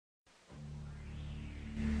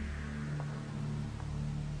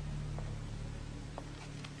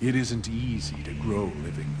It isn't easy to grow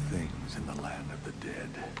living things in the land of the dead.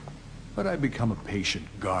 But I've become a patient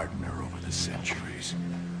gardener over the centuries.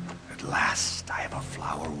 At last, I have a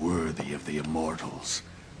flower worthy of the immortals.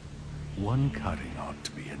 One cutting ought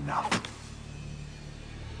to be enough.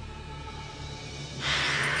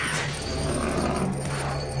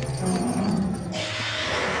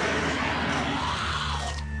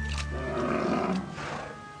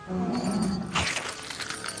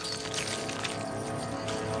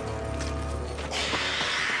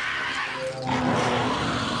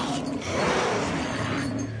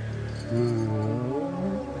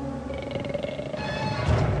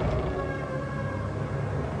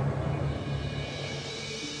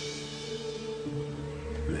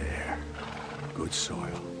 Good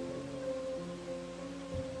soil.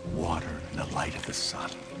 Water in the light of the sun.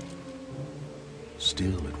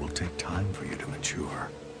 Still, it will take time for you to mature.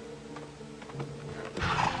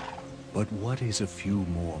 But what is a few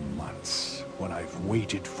more months when I've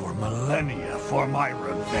waited for millennia for my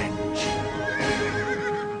revenge?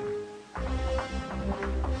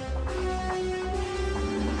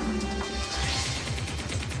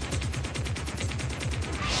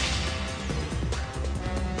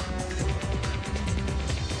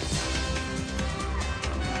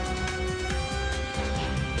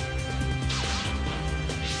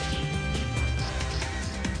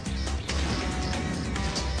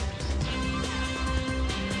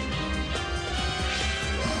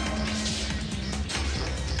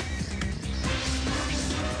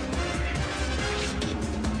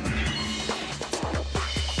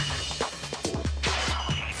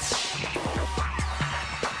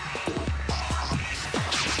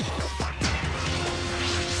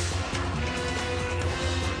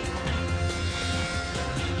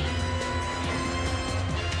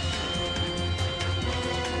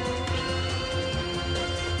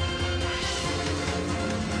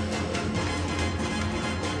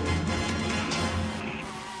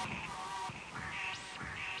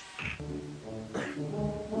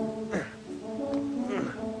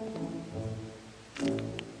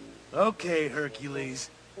 Okay, Hercules.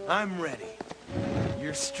 I'm ready.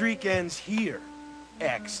 Your streak ends here,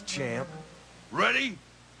 ex-champ. Ready?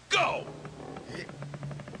 Go!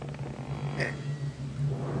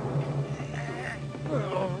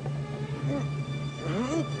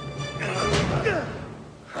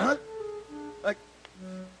 Huh?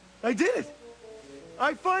 I did it!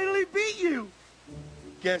 I finally beat you!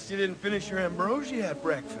 Guess you didn't finish your ambrosia at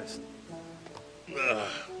breakfast.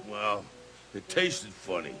 Well, it tasted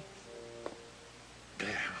funny.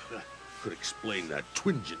 Could explain that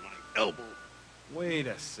twinge in my elbow. Wait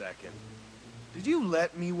a second. Did you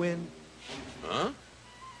let me win? Huh?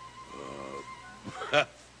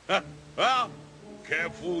 Well,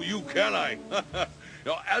 can't fool you, can I?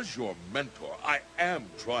 Now, as your mentor, I am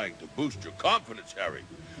trying to boost your confidence, Harry.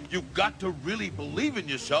 You've got to really believe in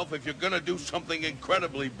yourself if you're gonna do something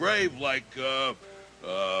incredibly brave like,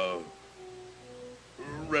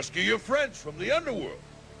 rescue your friends from the underworld.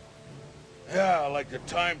 Yeah, like the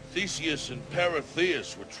time Theseus and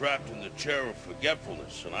Tartarus were trapped in the chair of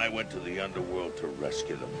forgetfulness, and I went to the underworld to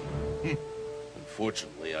rescue them.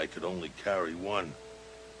 Unfortunately, I could only carry one.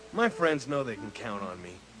 My friends know they can count on me.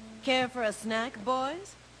 Care for a snack,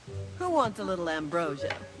 boys? Who wants a little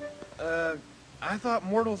ambrosia? I thought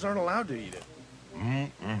mortals aren't allowed to eat it.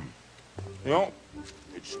 You know,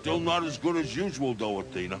 it's still not as good as usual, though,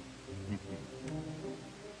 Athena.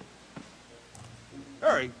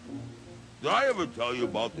 Harry, did I ever tell you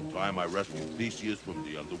about the time I rescued Theseus from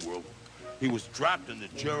the underworld? He was trapped in the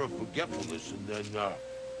chair of forgetfulness, and then,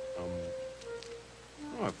 oh,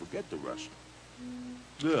 I forget the rest.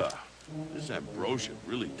 Ugh, this ambrosia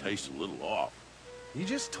really tastes a little off. You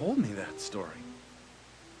just told me that story.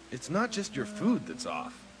 It's not just your food that's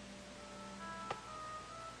off.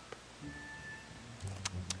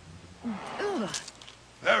 Ugh.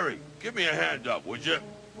 Harry, give me a hand up, would you?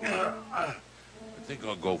 I think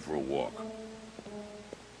I'll go for a walk.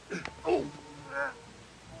 Oh.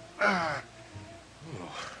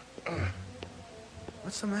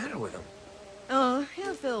 What's the matter with him? Oh,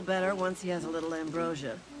 he'll feel better once he has a little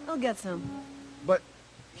ambrosia. I'll get some. But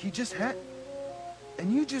he just had...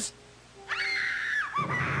 And you just...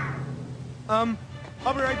 I'll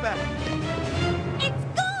be right back. It's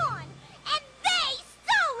gone! And they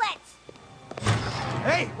stole it!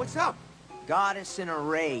 Hey, what's up? Goddess in a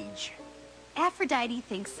rage. Aphrodite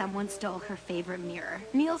thinks someone stole her favorite mirror.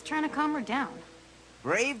 Neil's trying to calm her down.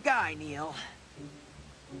 Brave guy, Neil.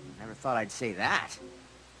 Never thought I'd say that.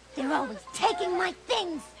 They're always taking my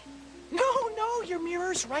things! No, your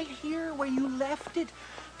mirror's right here where you left it.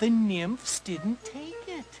 The nymphs didn't take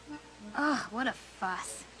it. Ugh, what a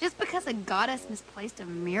fuss. Just because a goddess misplaced a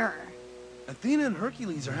mirror. Athena and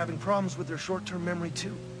Hercules are having problems with their short-term memory,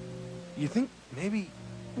 too. You think maybe...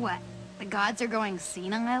 What? The gods are going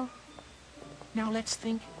senile? Now let's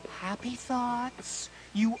think happy thoughts.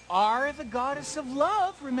 You are the goddess of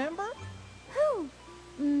love, remember? Who?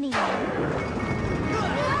 Me.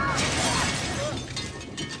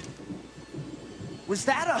 Was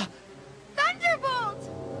that a... Thunderbolt!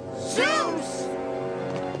 Zeus!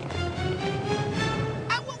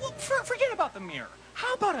 Forget about the mirror.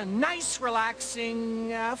 How about a nice,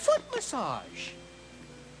 relaxing foot massage?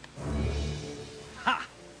 Ha!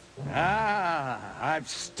 Ah, I've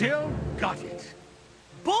still got it.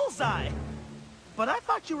 Bullseye! But I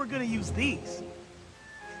thought you were gonna use these.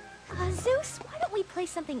 Zeus, why don't we play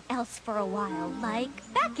something else for a while,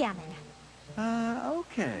 like backgammon?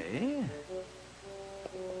 Okay.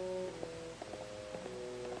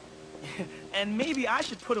 And maybe I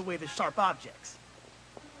should put away the sharp objects.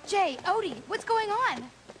 Jay, Odie, what's going on?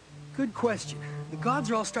 Good question. The gods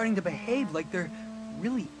are all starting to behave like they're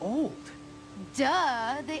really old.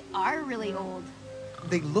 Duh, they are really old.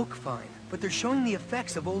 They look fine, but they're showing the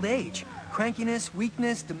effects of old age. Crankiness,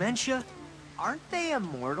 weakness, dementia. Aren't they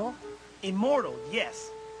immortal? Immortal, yes.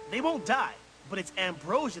 They won't die, but it's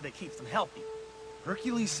ambrosia that keeps them healthy.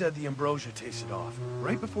 Hercules said the ambrosia tasted off,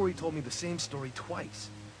 right before he told me the same story twice.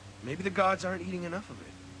 Maybe the gods aren't eating enough of it.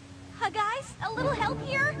 Guys, a little help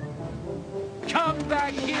here? Come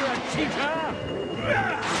back here, cheetah!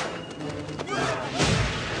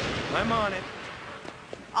 I'm on it.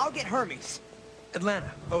 I'll get Hermes.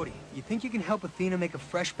 Atlanta, Odie, you think you can help Athena make a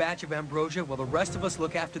fresh batch of ambrosia while the rest of us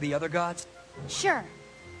look after the other gods? Sure.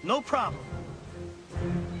 No problem.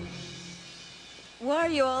 Why are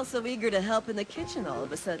you all so eager to help in the kitchen all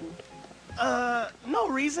of a sudden? No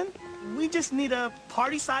reason. We just need a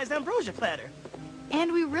party-sized ambrosia platter.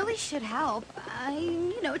 And we really should help,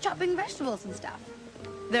 chopping vegetables and stuff.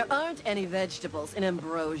 There aren't any vegetables in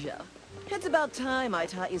ambrosia. It's about time I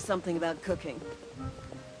taught you something about cooking.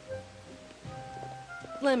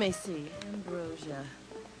 Let me see. Ambrosia.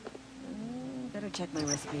 Better check my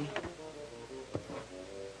recipe.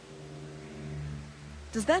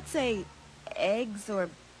 Does that say eggs or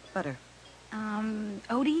butter?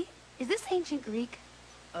 Odie, is this ancient Greek?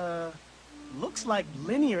 Looks like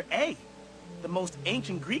linear A. The most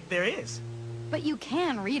ancient Greek there is. But you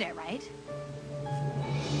can read it, right?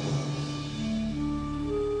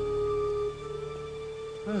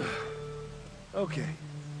 Okay,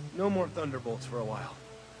 no more thunderbolts for a while.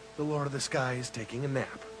 The Lord of the Sky is taking a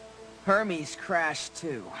nap. Hermes crashed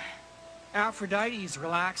too. Aphrodite's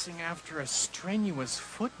relaxing after a strenuous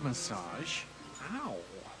foot massage. Ow.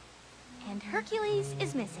 And Hercules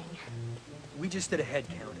is missing. We just did a head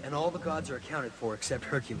count, and all the gods are accounted for except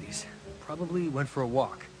Hercules. Probably went for a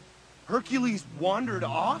walk. Hercules wandered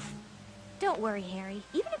off? Don't worry, Harry.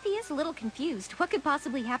 Even if he is a little confused, what could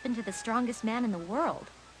possibly happen to the strongest man in the world?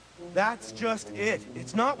 That's just it.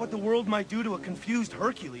 It's not what the world might do to a confused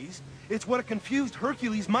Hercules. It's what a confused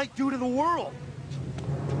Hercules might do to the world.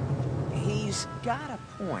 He's got a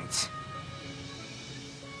point.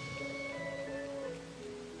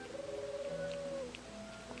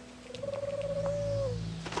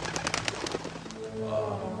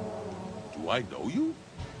 Do I know you?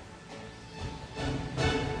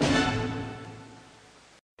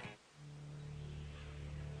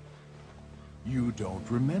 You don't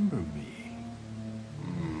remember me.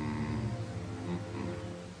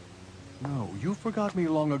 No, you forgot me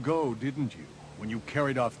long ago, didn't you? When you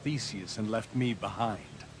carried off Theseus and left me behind.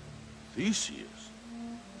 Theseus?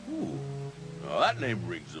 Ooh, now that name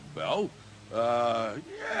rings a bell.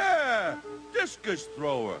 Yeah, discus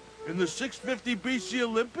thrower in the 650 BC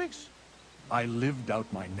Olympics? I lived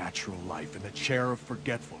out my natural life in the chair of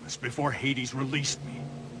forgetfulness before Hades released me,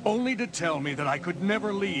 only to tell me that I could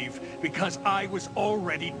never leave because I was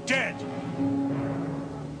already dead.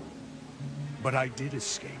 But I did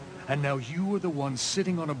escape, and now you are the one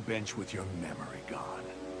sitting on a bench with your memory gone.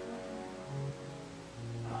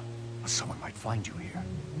 Someone might find you here.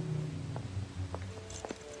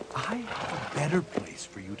 I have a better place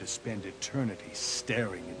for you to spend eternity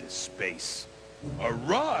staring into space. A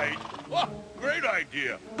ride? Oh, great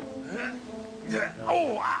idea.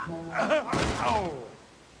 Oh!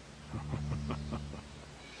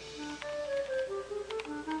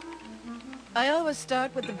 I always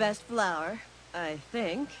start with the best flour, I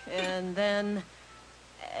think, and then...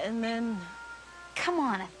 Come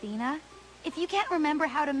on, Athena. If you can't remember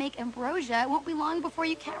how to make ambrosia, it won't be long before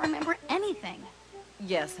you can't remember anything.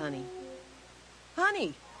 Yes, honey.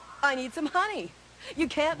 Honey, I need some honey. You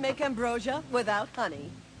can't make ambrosia without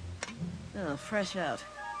honey. Oh, fresh out.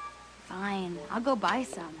 Fine, I'll go buy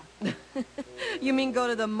some. You mean go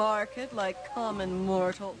to the market like common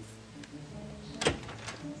mortals?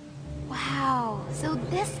 Wow, so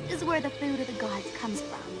this is where the food of the gods comes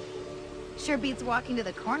from. Sure beats walking to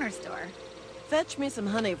the corner store. Fetch me some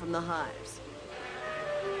honey from the hives.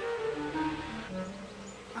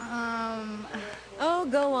 Oh,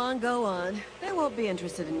 go on, go on. They won't be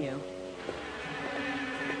interested in you.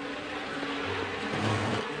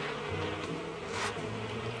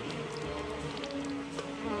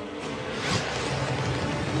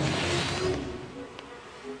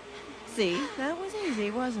 See, that was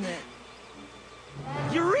easy, wasn't it?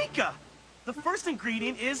 Eureka! The first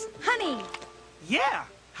ingredient is... Honey! Yeah!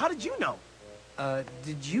 How did you know?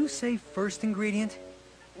 Did you say first ingredient?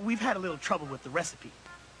 We've had a little trouble with the recipe.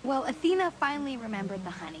 Well, Athena finally remembered the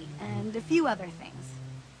honey, and a few other things.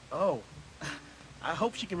 Oh. I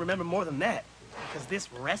hope she can remember more than that. Because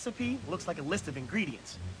this recipe looks like a list of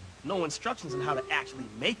ingredients. No instructions on how to actually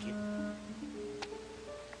make it.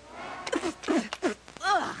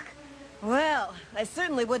 Ugh! Well, I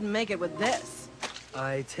certainly wouldn't make it with this.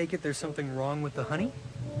 I take it there's something wrong with the honey?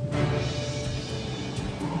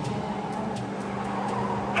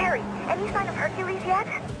 Harry, any sign of Hercules yet?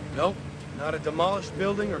 Nope. Not a demolished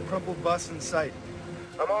building or crumpled bus in sight.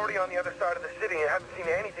 I'm already on the other side of the city and haven't seen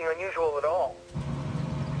anything unusual at all.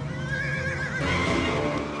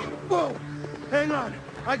 Whoa! Hang on!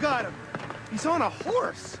 I got him! He's on a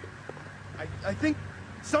horse! I think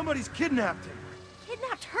somebody's kidnapped him.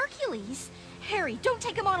 Kidnapped Hercules? Harry, don't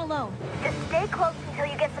take him on alone. Just stay close until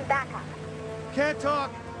you get some backup. Can't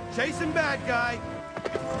talk. Chasing bad guy.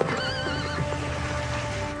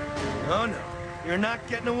 Oh no. You're not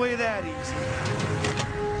getting away that easy.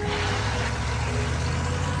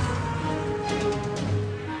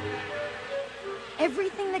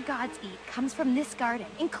 Everything the gods eat comes from this garden,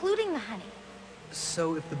 including the honey.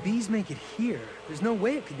 So if the bees make it here, there's no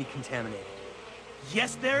way it could be contaminated.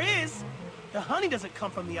 Yes, there is! The honey doesn't come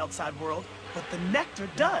from the outside world, but the nectar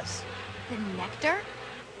does. The nectar?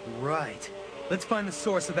 Right. Let's find the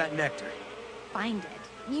source of that nectar. Find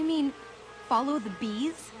it? You mean follow the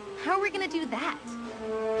bees? How are we gonna do that?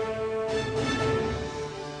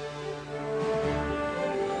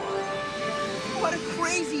 What a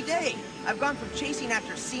crazy day! I've gone from chasing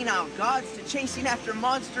after senile gods to chasing after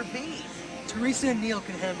monster bees. Teresa and Neil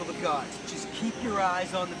can handle the gods. Just keep your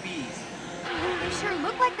eyes on the bees. They sure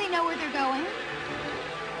look like they know where they're going.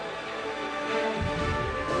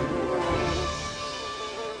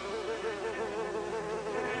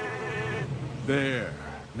 There.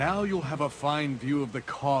 Now you'll have a fine view of the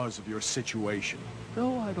cause of your situation.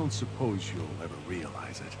 Though I don't suppose you'll ever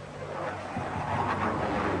realize it.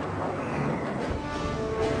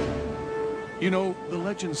 You know, the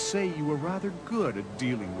legends say you were rather good at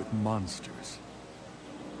dealing with monsters.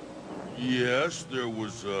 Yes, there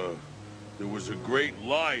was a great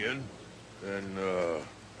lion, and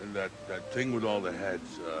that thing with all the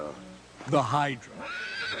heads, The Hydra.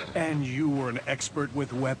 And you were an expert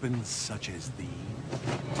with weapons such as these?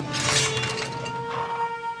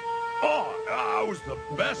 Oh, I was the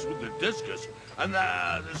best with the discus, and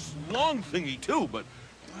this long thingy too, but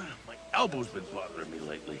my elbow's been bothering me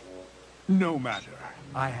lately. No matter.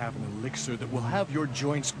 I have an elixir that will have your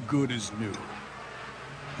joints good as new.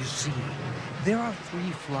 You see, there are 3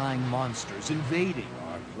 flying monsters invading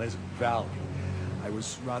our Pleasant Valley. I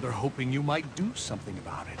was rather hoping you might do something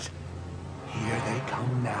about it. Here they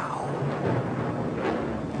come now.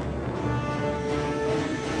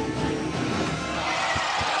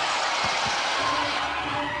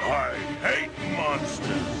 I hate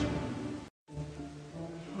monsters.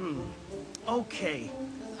 Okay.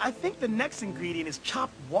 I think the next ingredient is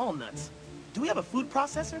chopped walnuts. Do we have a food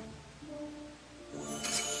processor?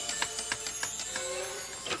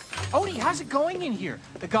 Odie, how's it going in here?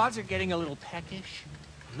 The gods are getting a little peckish.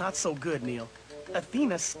 Not so good, Neil.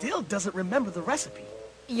 Athena still doesn't remember the recipe.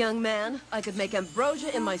 Young man, I could make ambrosia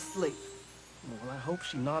in my sleep. Well, I hope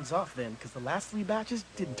she nods off then, because the last 3 batches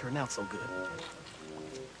didn't turn out so good.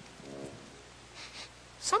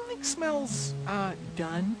 Something smells,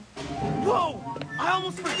 done. Whoa! I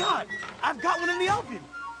almost forgot! I've got one in the oven!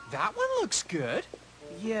 That one looks good.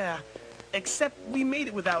 Yeah, except we made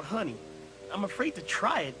it without honey. I'm afraid to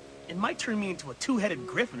try it. It might turn me into a 2-headed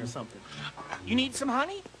griffin or something. You need some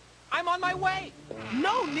honey? I'm on my way.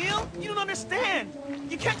 No, Neil! You don't understand!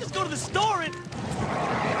 You can't just go to the store and...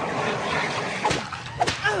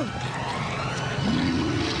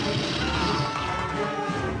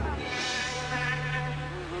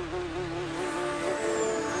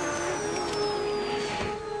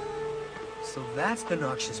 that's the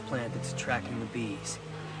noxious plant that's attracting the bees.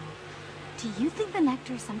 Do you think the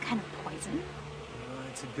nectar is some kind of poison?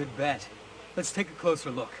 It's a good bet. Let's take a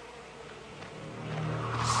closer look.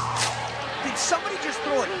 Did somebody just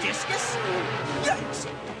throw a discus? Yikes!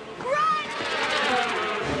 Run!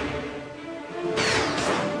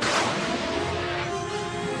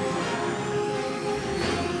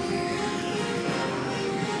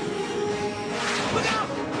 Look out!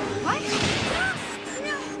 What?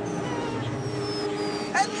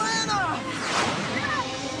 Atlanta!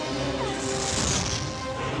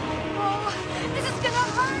 Oh, this is gonna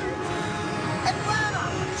hurt! Atlanta!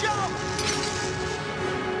 Jump!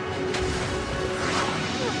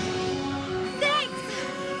 Thanks!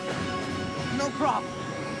 No problem.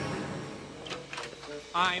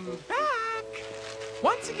 I'm back.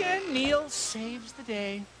 Once again, Neil saves the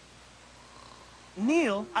day.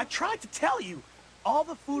 Neil, I tried to tell you. All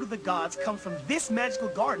the food of the gods comes from this magical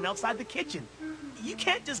garden outside the kitchen. You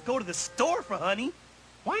can't just go to the store for honey.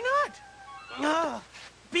 Why not?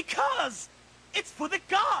 Because it's for the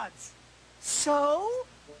gods. So?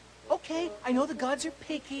 Okay, I know the gods are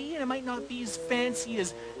picky, and it might not be as fancy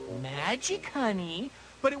as magic honey,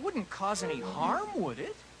 but it wouldn't cause any harm, would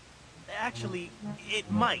it? Actually,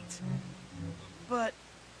 it might. But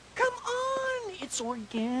Come on, it's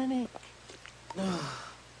organic.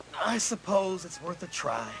 I suppose it's worth a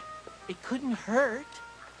try. It couldn't hurt.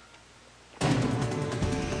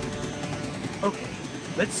 Okay,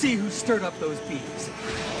 let's see who stirred up those bees.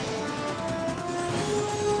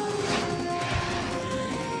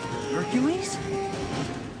 Hercules?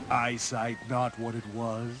 Eyesight not what it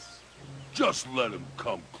was. Just let him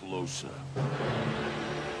come closer.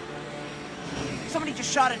 Somebody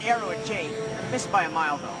just shot an arrow at Jade. Missed by a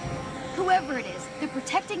mile, though. Whoever it is, they're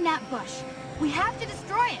protecting that bush. We have to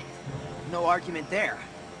destroy it. No argument there.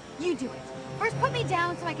 You do it. First put me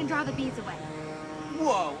down so I can draw the bees away.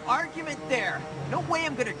 Whoa, argument there. No way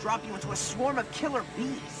I'm gonna drop you into a swarm of killer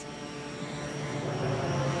bees.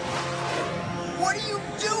 What are you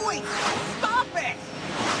doing? Stop it!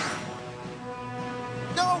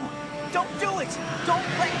 No! Don't do it! Don't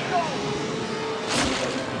let go!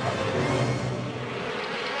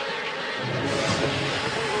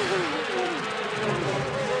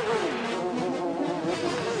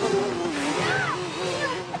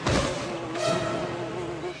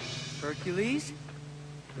 Hercules?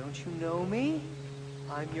 Don't you know me?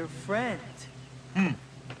 I'm your friend.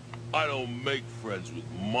 I don't make friends with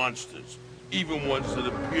monsters, even ones that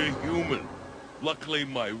appear human. Luckily,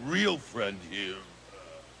 my real friend here,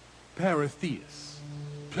 Paratheus.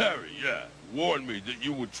 Perry, yeah, warned me that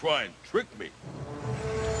you would try and trick me.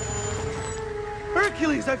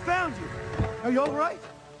 Hercules, I found you! Are you all right?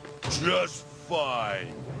 Just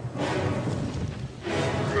fine.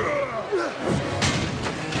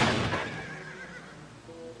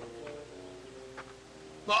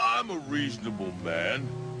 I'm a reasonable man.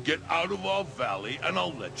 Get out of our valley and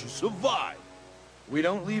I'll let you survive. We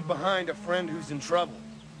don't leave behind a friend who's in trouble.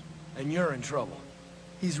 And you're in trouble.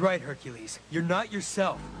 He's right, Hercules. You're not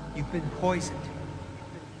yourself. You've been poisoned.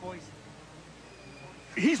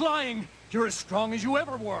 He's lying! You're as strong as you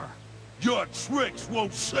ever were! Your tricks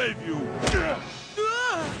won't save you.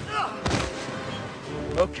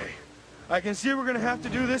 Okay. I can see we're gonna have to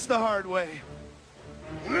do this the hard way.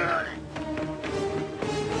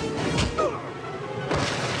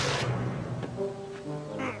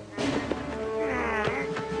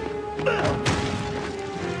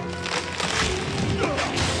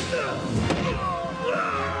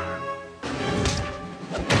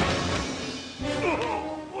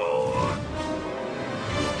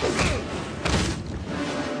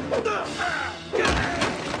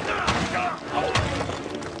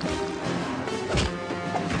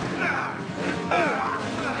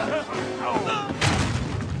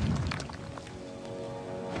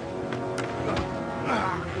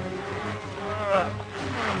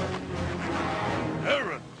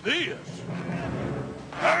 Paratheus!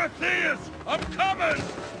 Paratheus! I'm coming!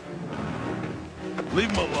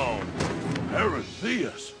 Leave him alone.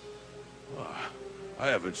 Paratheus! I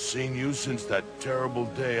haven't seen you since that terrible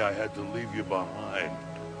day I had to leave you behind.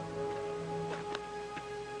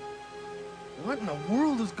 What in the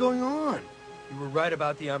world is going on? You were right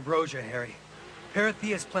about the ambrosia, Harry.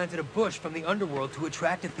 Paratheus planted a bush from the underworld to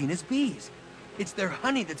attract Athena's bees. It's their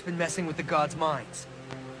honey that's been messing with the gods' minds.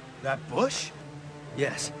 That bush?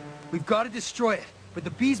 Yes. We've got to destroy it, but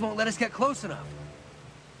the bees won't let us get close enough.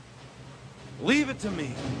 Leave it to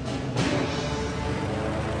me.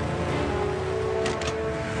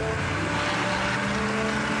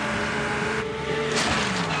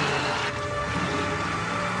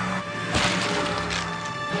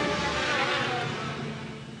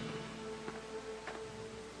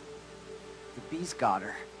 bees got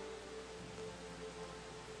her.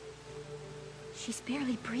 She's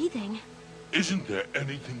barely breathing. Isn't there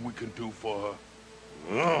anything we can do for her?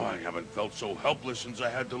 Oh, I haven't felt so helpless since I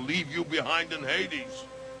had to leave you behind in Hades.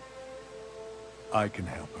 I can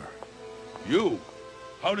help her. You?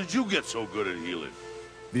 How did you get so good at healing?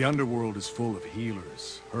 The underworld is full of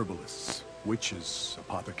healers, herbalists, witches,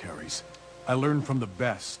 apothecaries. I learned from the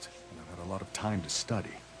best, and I've had a lot of time to study.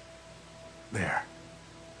 There.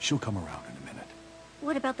 She'll come around in a minute.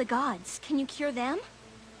 What about the gods? Can you cure them?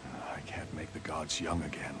 I can't make the gods young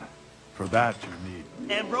again. For that, you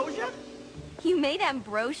need... Ambrosia? You made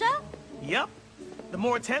ambrosia? Yep. The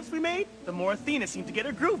more attempts we made, the more Athena seemed to get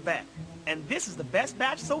her groove back. And this is the best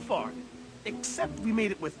batch so far. Except we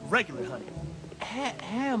made it with regular honey.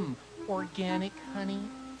 Organic honey?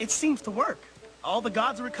 It seems to work. All the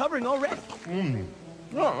gods are recovering already.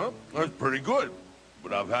 Well, that's pretty good.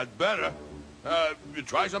 But I've had better. You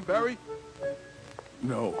try some, Perry?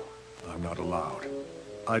 No, I'm not allowed.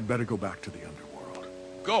 I'd better go back to the underworld.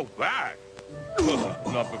 Go back?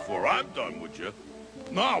 Not before I'm done with you.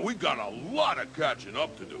 No, we got a lot of catching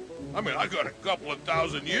up to do. I mean, I got a couple of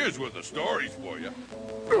 1,000 years worth of stories for you.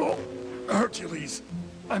 Oh, Hercules,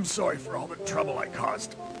 I'm sorry for all the trouble I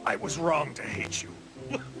caused. I was wrong to hate you.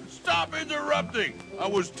 Stop interrupting! I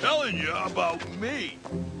was telling you about me.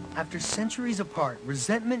 After centuries apart,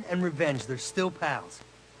 resentment and revenge, they're still pals.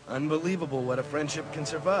 Unbelievable what a friendship can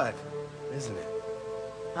survive, isn't it?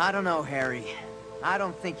 I don't know, Harry. I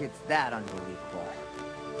don't think it's that unbelievable.